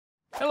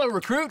Hello,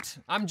 recruit.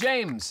 I'm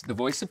James, the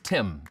voice of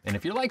Tim. And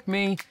if you're like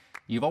me,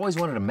 you've always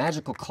wanted a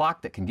magical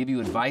clock that can give you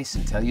advice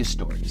and tell you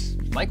stories.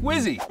 Like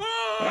Wizzy.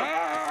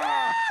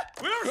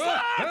 We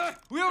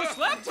overslept! We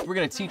overslept? We're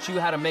gonna teach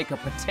you how to make a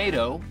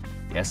potato,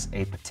 yes,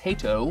 a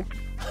potato,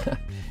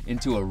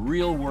 into a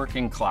real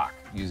working clock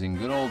using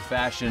good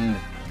old-fashioned,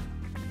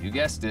 you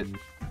guessed it,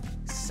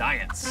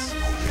 science.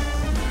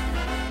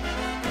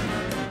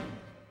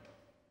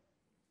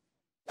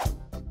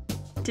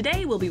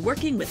 Today we'll be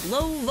working with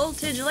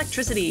low-voltage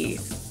electricity.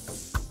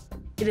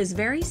 It is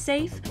very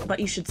safe, but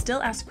you should still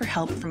ask for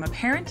help from a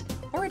parent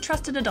or a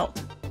trusted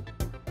adult.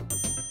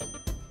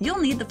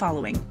 You'll need the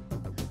following: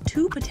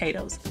 2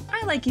 potatoes.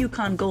 I like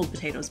Yukon Gold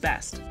potatoes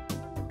best.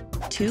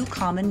 2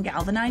 common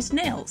galvanized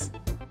nails.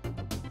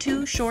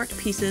 2 short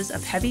pieces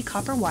of heavy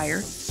copper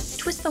wire.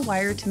 Twist the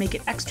wire to make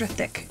it extra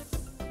thick.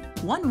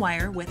 1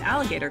 wire with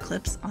alligator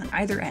clips on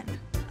either end.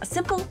 A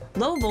simple,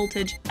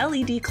 low-voltage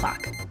LED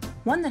clock.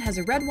 One that has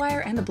a red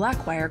wire and a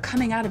black wire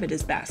coming out of it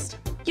is best.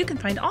 You can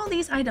find all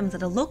these items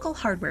at a local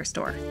hardware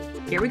store.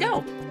 Here we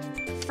go.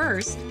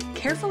 First,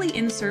 carefully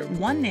insert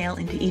 1 nail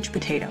into each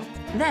potato.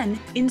 Then,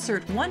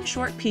 insert 1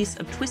 short piece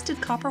of twisted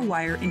copper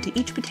wire into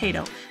each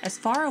potato as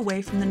far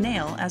away from the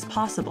nail as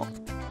possible.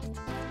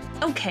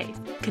 Okay,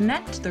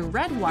 connect the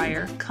red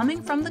wire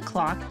coming from the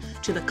clock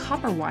to the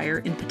copper wire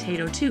in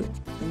potato 2.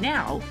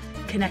 Now,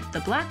 connect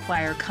the black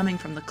wire coming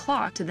from the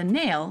clock to the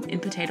nail in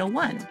potato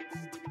 1.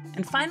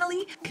 And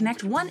finally,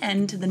 connect one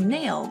end to the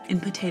nail in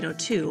potato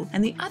 2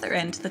 and the other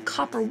end to the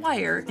copper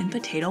wire in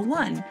potato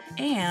 1.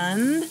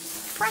 And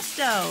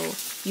presto!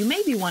 You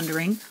may be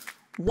wondering,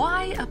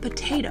 why a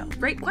potato?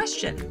 Great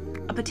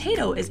question. A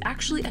potato is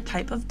actually a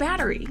type of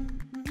battery.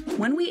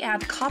 When we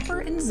add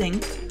copper and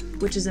zinc,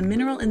 which is a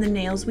mineral in the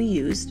nails we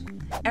used,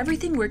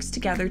 everything works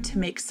together to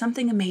make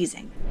something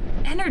amazing: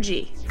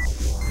 energy.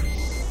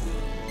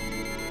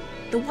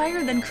 The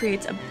wire then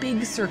creates a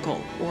big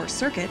circle, or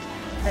circuit,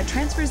 that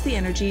transfers the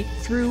energy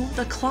through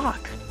the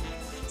clock.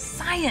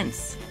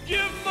 Science!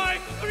 Give my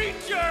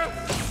creature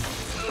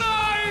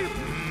life!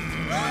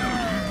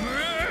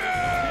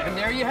 And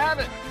there you have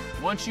it.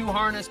 Once you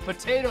harness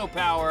potato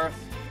power,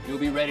 you'll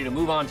be ready to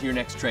move on to your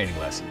next training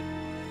lesson.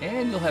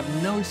 And you'll have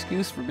no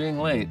excuse for being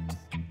late.